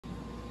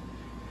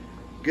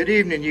Good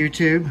evening,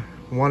 YouTube.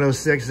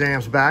 106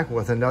 amps back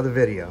with another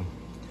video.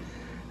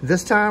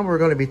 This time we're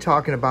going to be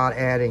talking about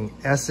adding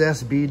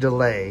SSB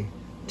delay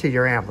to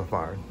your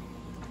amplifier.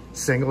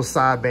 Single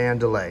sideband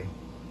delay.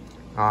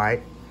 All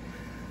right.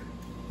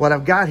 What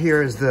I've got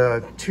here is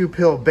the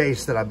 2-pill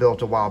base that I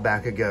built a while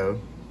back ago.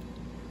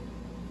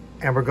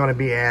 And we're going to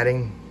be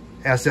adding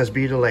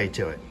SSB delay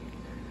to it.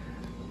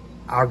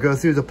 I'll go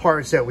through the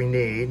parts that we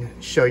need,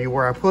 show you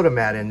where I put them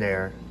at in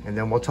there, and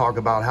then we'll talk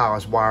about how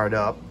it's wired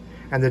up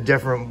and the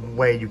different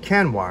way you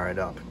can wire it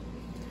up.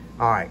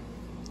 All right.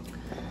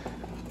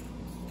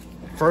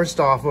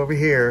 First off, over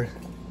here,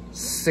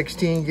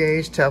 16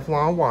 gauge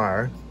Teflon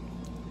wire.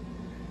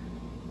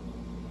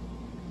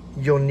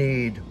 You'll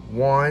need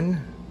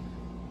 1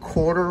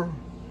 1/4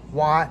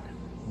 watt,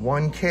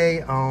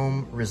 1K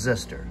ohm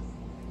resistor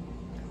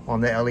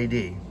on the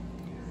LED.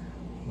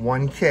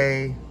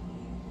 1K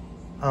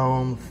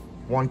ohm,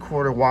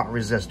 1/4 watt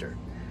resistor.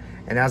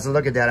 And as I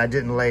look at that, I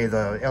didn't lay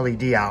the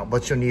LED out,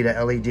 but you'll need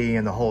a LED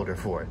and the holder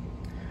for it.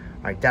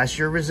 All right, that's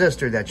your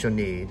resistor that you'll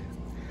need.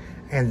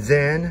 And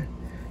then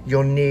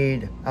you'll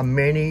need a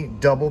mini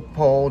double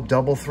pole,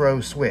 double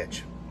throw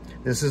switch.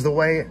 This is the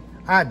way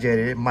I did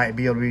it. It might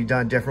be able to be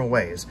done different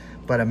ways,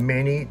 but a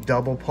mini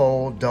double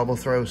pole, double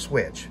throw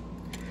switch.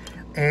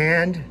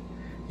 And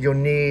you'll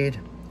need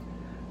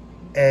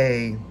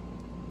turn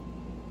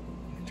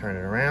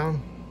it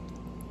around,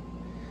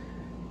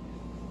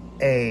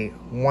 a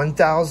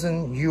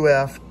 1000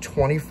 UF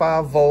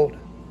 25 volt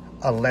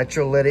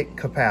electrolytic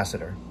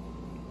capacitor.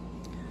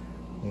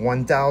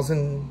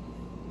 1000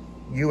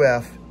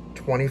 UF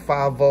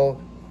 25 volt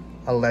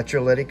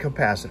electrolytic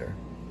capacitor.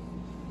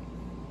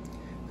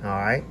 All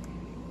right.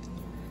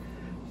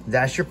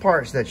 That's your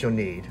parts that you'll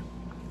need.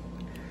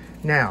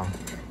 Now,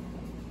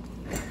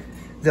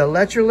 the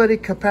electrolytic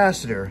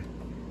capacitor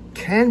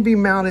can be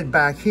mounted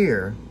back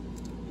here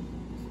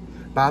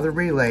by the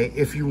relay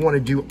if you want to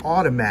do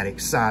automatic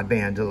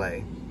sideband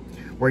delay,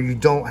 where you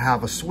don't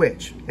have a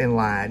switch in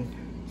line.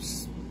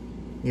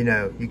 You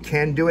know, you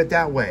can do it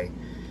that way.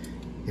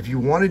 If you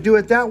want to do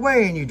it that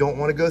way and you don't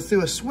want to go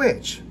through a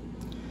switch,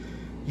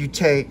 you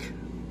take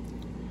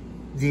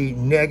the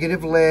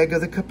negative leg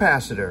of the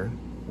capacitor,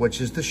 which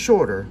is the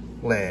shorter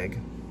leg,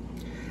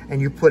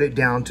 and you put it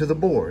down to the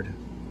board.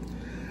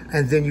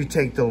 And then you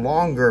take the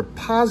longer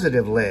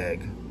positive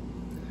leg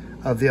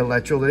of the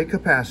electrolytic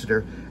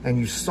capacitor and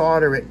you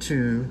solder it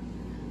to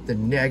the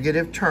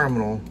negative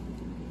terminal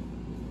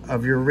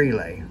of your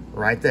relay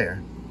right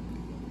there.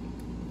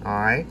 All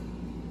right.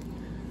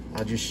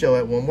 I'll just show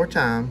it one more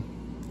time.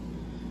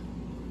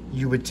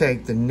 You would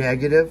take the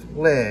negative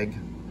leg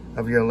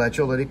of your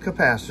electrolytic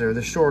capacitor,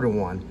 the shorter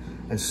one,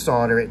 and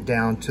solder it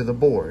down to the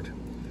board,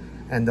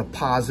 and the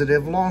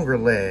positive longer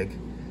leg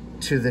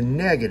to the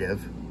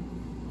negative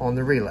on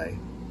the relay.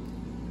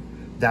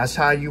 That's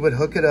how you would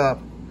hook it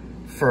up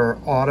for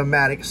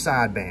automatic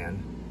sideband,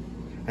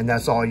 and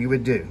that's all you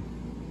would do.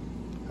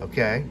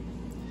 Okay.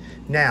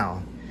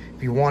 Now,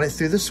 if you want it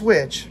through the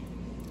switch,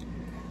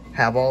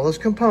 have all those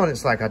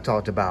components like I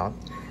talked about,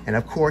 and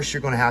of course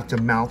you're going to have to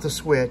mount the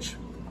switch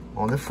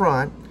on the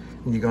front,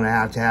 and you're going to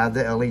have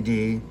the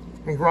LED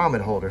and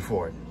grommet holder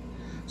for it.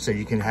 So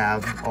you can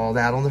have all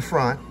that on the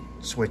front,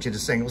 switch it to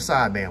single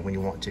sideband when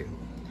you want to.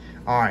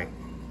 All right,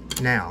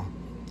 now,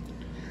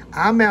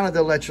 I mounted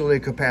the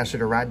electrolytic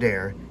capacitor right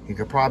there. You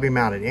could probably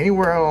mount it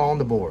anywhere on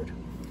the board.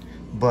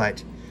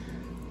 But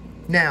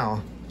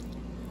now,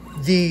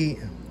 the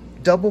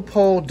double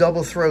pole,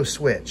 double throw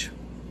switch,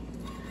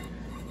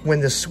 when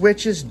the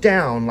switch is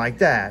down like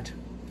that,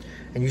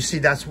 and you see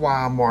that's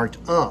why I marked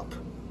up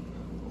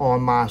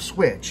on my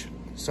switch,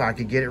 so I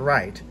could get it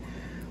right.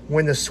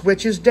 When the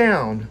switch is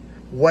down,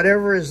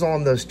 whatever is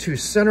on those 2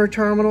 center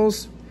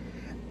terminals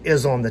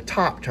is on the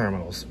top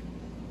terminals.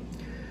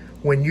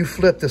 When you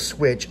flip the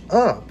switch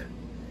up,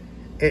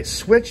 it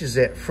switches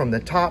it from the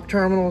top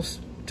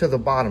terminals to the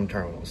bottom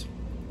terminals.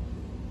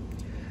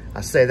 I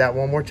say that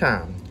one more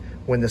time.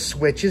 When the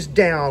switch is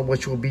down,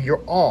 which will be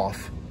your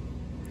off,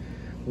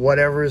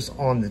 whatever is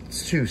on the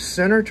 2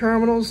 center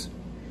terminals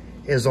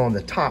is on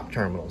the top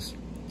terminals.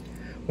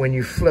 When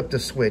you flip the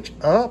switch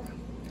up,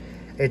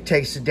 it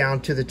takes it down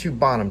to the 2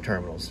 bottom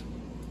terminals.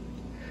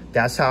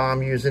 That's how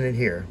I'm using it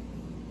here.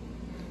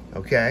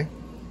 Okay?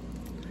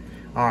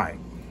 All right.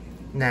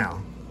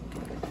 Now,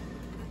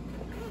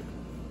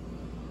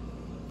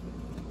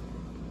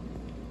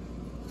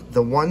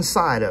 the one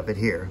side of it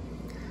here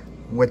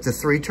with the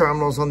 3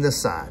 terminals on this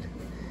side,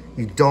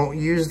 you don't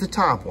use the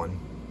top one.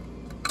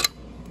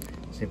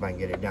 See if I can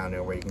get it down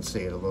there where you can see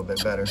it a little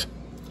bit better.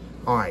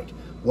 All right.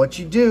 What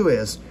you do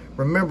is,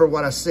 remember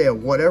what I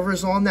said,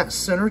 whatever's on that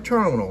center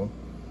terminal,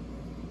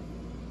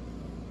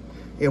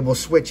 it will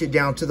switch it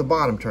down to the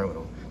bottom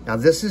terminal. Now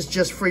this is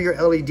just for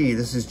your LED.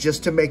 This is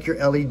just to make your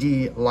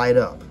LED light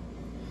up.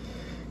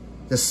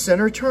 The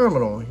center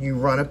terminal, you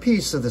run a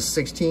piece of the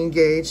 16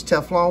 gauge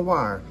Teflon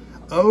wire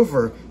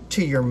over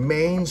to your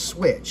main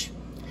switch.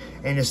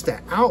 And it's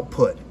the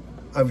output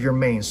of your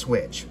main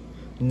switch,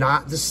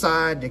 not the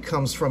side that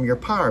comes from your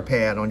power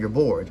pad on your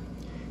board.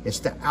 It's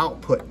the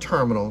output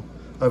terminal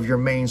of your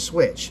main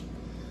switch.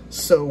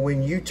 So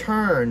when you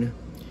turn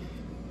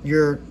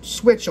your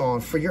switch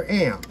on for your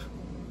amp,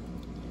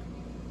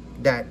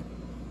 that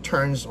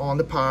turns on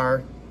the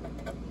power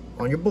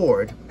on your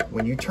board,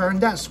 when you turn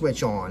that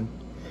switch on,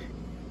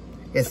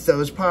 it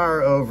throws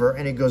power over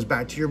and it goes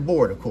back to your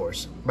board, of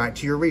course, back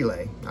to your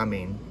relay, I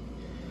mean.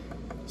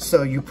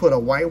 So you put a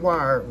white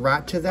wire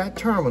right to that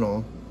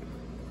terminal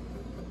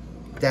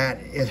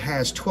that it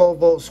has 12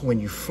 volts when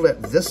you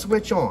flip this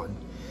switch on.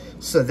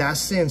 So that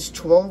sends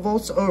 12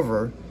 volts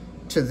over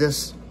to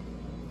this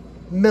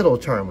middle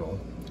terminal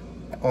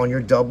on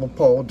your double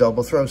pole,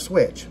 double throw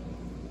switch.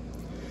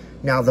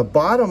 Now the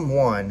bottom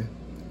one,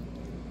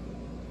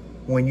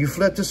 when you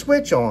flip the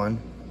switch on,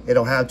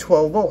 it'll have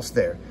 12 volts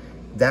there.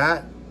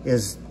 That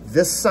is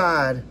this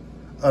side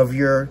of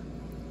your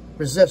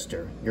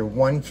resistor, your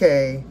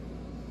 1K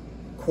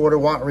quarter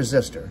watt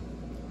resistor.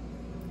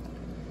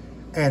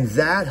 And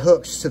that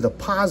hooks to the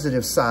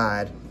positive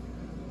side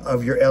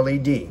of your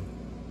LED.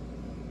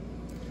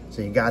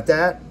 So you got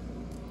that?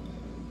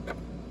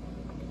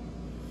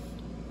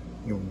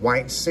 Your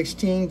white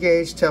 16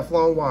 gauge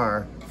Teflon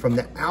wire from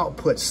the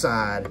output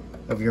side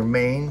of your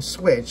main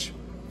switch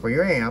for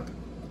your amp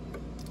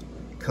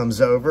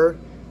comes over,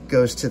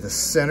 goes to the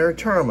center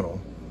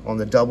terminal on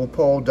the double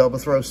pole, double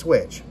throw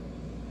switch.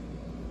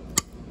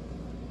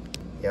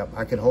 Yep,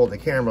 I can hold the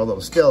camera a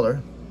little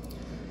stiller.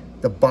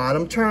 The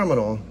bottom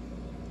terminal,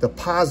 the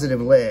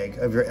positive leg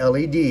of your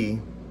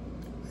LED,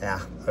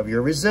 of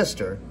your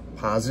resistor,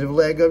 positive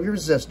leg of your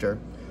resistor,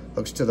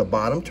 hooks to the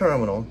bottom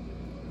terminal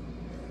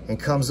and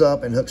comes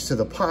up and hooks to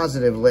the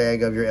positive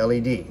leg of your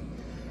LED.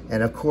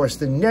 And of course,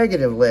 the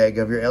negative leg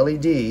of your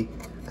LED,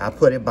 I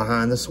put it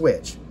behind the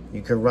switch.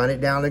 You can run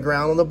it down the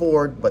ground on the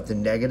board, but the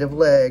negative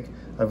leg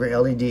of your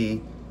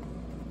LED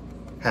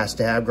has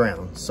to have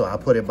ground. So I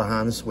put it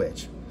behind the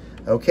switch.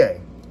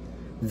 Okay,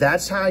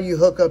 that's how you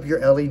hook up your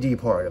LED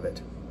part of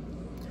it.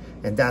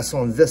 And that's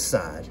on this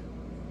side.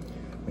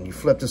 When you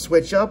flip the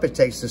switch up, it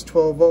takes this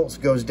 12 volts,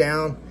 goes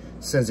down,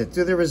 sends it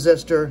through the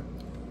resistor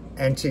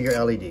and to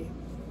your LED.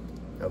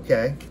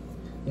 Okay,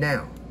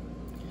 now,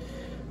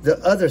 the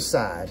other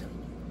side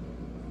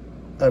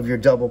of your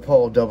double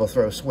pole, double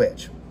throw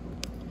switch.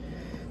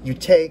 You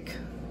take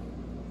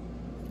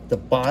the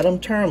bottom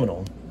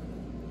terminal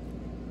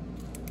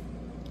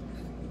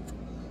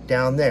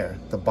down there,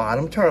 the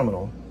bottom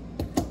terminal,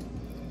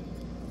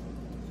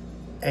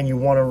 and you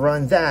want to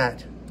run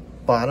that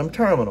bottom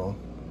terminal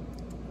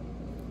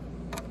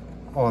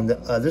on the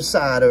other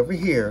side over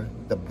here,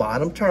 the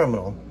bottom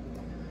terminal.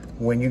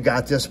 When you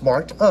got this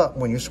marked up,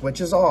 when your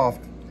switch is off,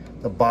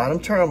 the bottom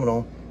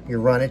terminal, you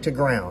run it to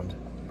ground.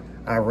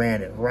 I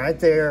ran it right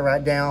there,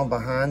 right down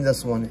behind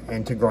this one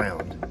and to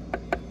ground.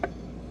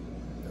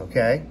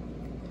 Okay?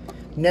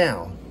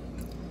 Now,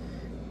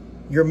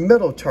 your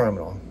middle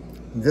terminal,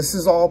 this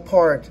is all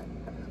part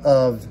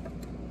of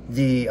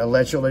the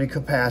electrolytic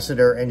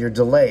capacitor and your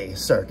delay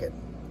circuit.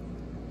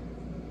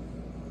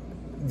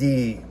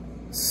 The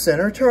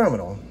center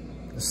terminal,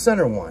 the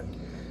center one,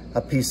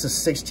 a piece of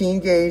 16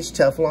 gauge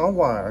Teflon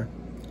wire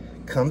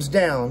comes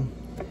down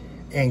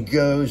and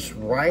goes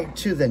right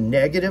to the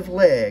negative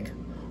leg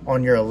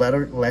on your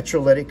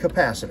electrolytic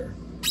capacitor.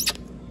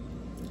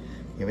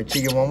 Give it to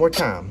you one more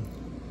time.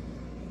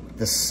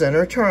 The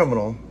center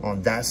terminal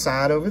on that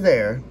side over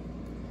there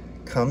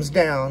comes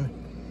down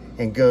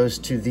and goes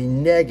to the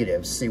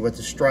negative. See what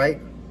the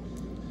stripe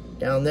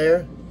down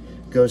there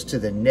goes to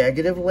the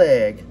negative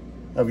leg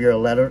of your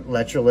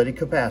electrolytic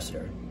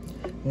capacitor.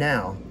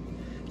 Now,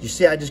 you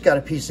see I just got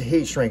a piece of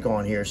heat shrink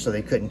on here so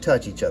they couldn't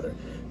touch each other.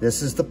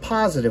 This is the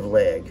positive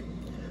leg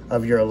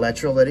of your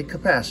electrolytic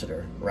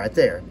capacitor right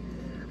there.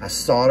 I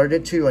soldered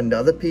it to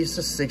another piece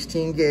of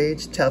 16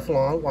 gauge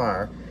Teflon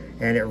wire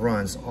and it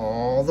runs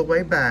all the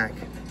way back,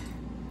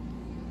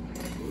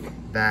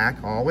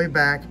 all the way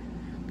back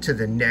to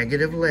the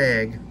negative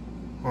leg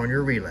on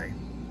your relay.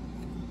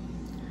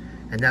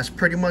 And that's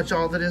pretty much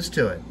all that is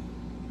to it.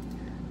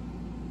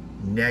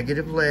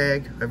 Negative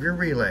leg of your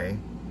relay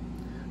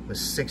with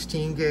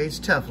 16 gauge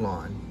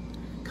Teflon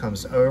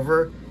comes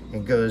over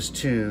and goes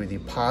to the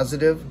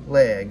positive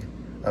leg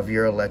of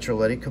your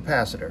electrolytic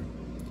capacitor.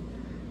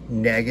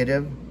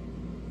 Negative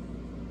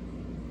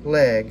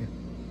leg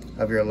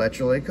of your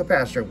electrolytic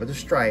capacitor with a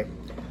stripe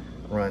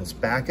runs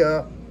back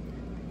up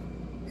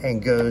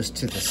and goes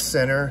to the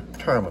center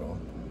terminal.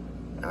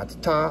 Not the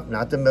top,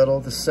 not the middle,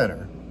 the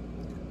center.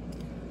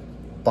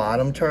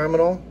 Bottom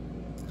terminal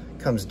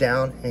comes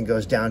down and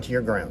goes down to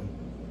your ground.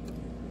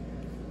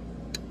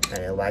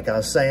 And like I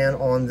was saying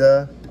on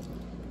the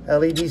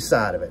LED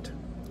side of it,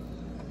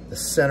 the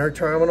center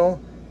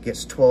terminal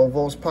gets 12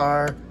 volts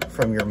power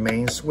from your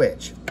main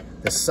switch.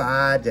 The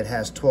side that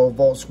has 12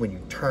 volts when you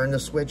turn the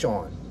switch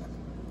on.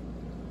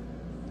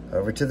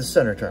 Over to the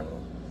center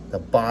terminal. The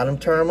bottom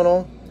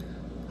terminal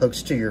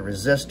hooks to your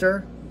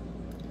resistor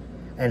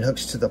and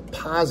hooks to the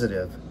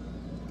positive,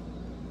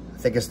 I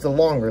think it's the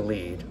longer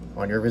lead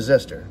on your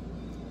resistor.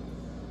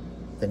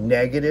 The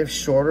negative,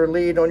 shorter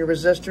lead on your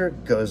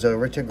resistor goes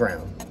over to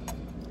ground.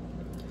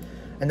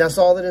 And that's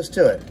all that is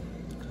to it.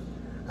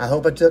 I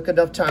hope I took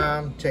enough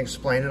time to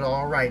explain it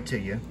all right to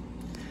you.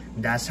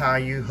 That's how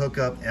you hook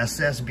up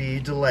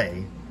SSB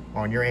delay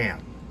on your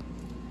amp.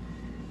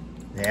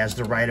 It has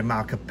the right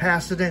amount of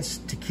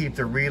capacitance to keep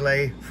the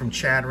relay from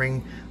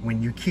chattering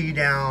when you key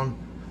down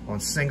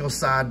on single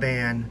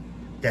sideband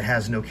that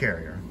has no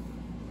carrier.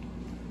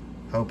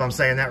 Hope I'm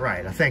saying that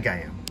right. I think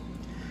I am.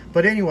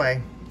 But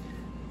anyway,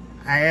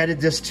 I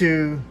added this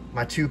to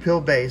my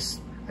 2-pill bass.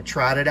 I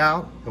tried it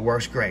out. It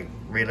works great.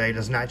 Relay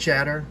does not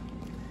chatter.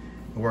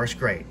 It works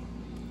great.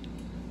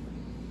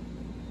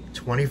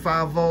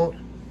 25 volt,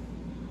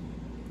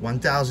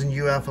 1000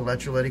 UF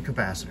electrolytic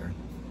capacitor.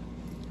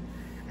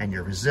 And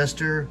your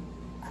resistor,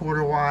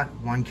 1/4 watt,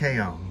 1K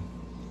ohm.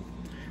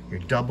 Your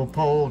double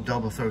pole,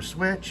 double throw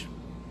switch,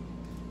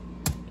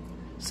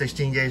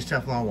 16 gauge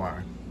Teflon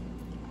wire.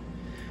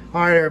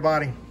 All right,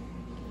 everybody.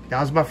 That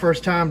was my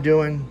first time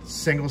doing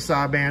single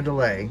sideband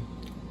delay.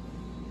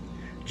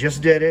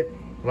 Just did it,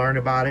 learned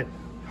about it.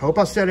 Hope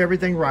I said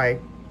everything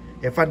right.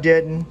 If I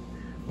didn't,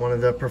 one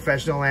of the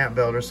professional amp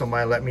builders,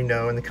 somebody let me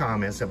know in the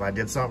comments if I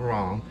did something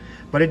wrong.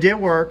 But it did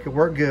work, it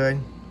worked good.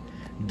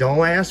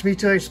 Don't ask me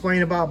to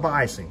explain about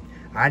biasing.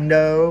 I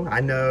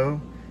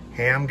know,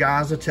 ham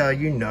guys will tell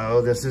you,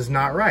 no, this is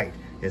not right.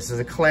 This is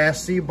a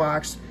Class C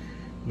box.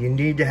 You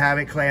need to have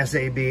it Class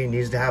AB. It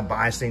needs to have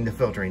biasing, the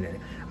filtering in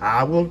it.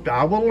 I will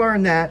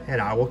learn that,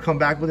 and I will come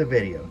back with a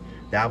video.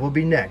 That will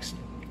be next.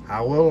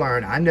 I will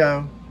learn. I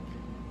know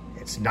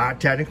it's not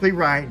technically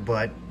right,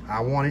 but I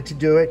wanted to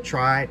do it,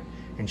 try it,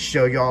 and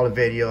show you all a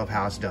video of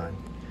how it's done.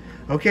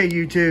 Okay,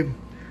 YouTube,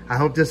 I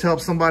hope this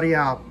helps somebody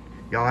out.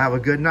 Y'all have a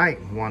good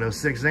night.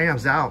 106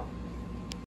 amps out.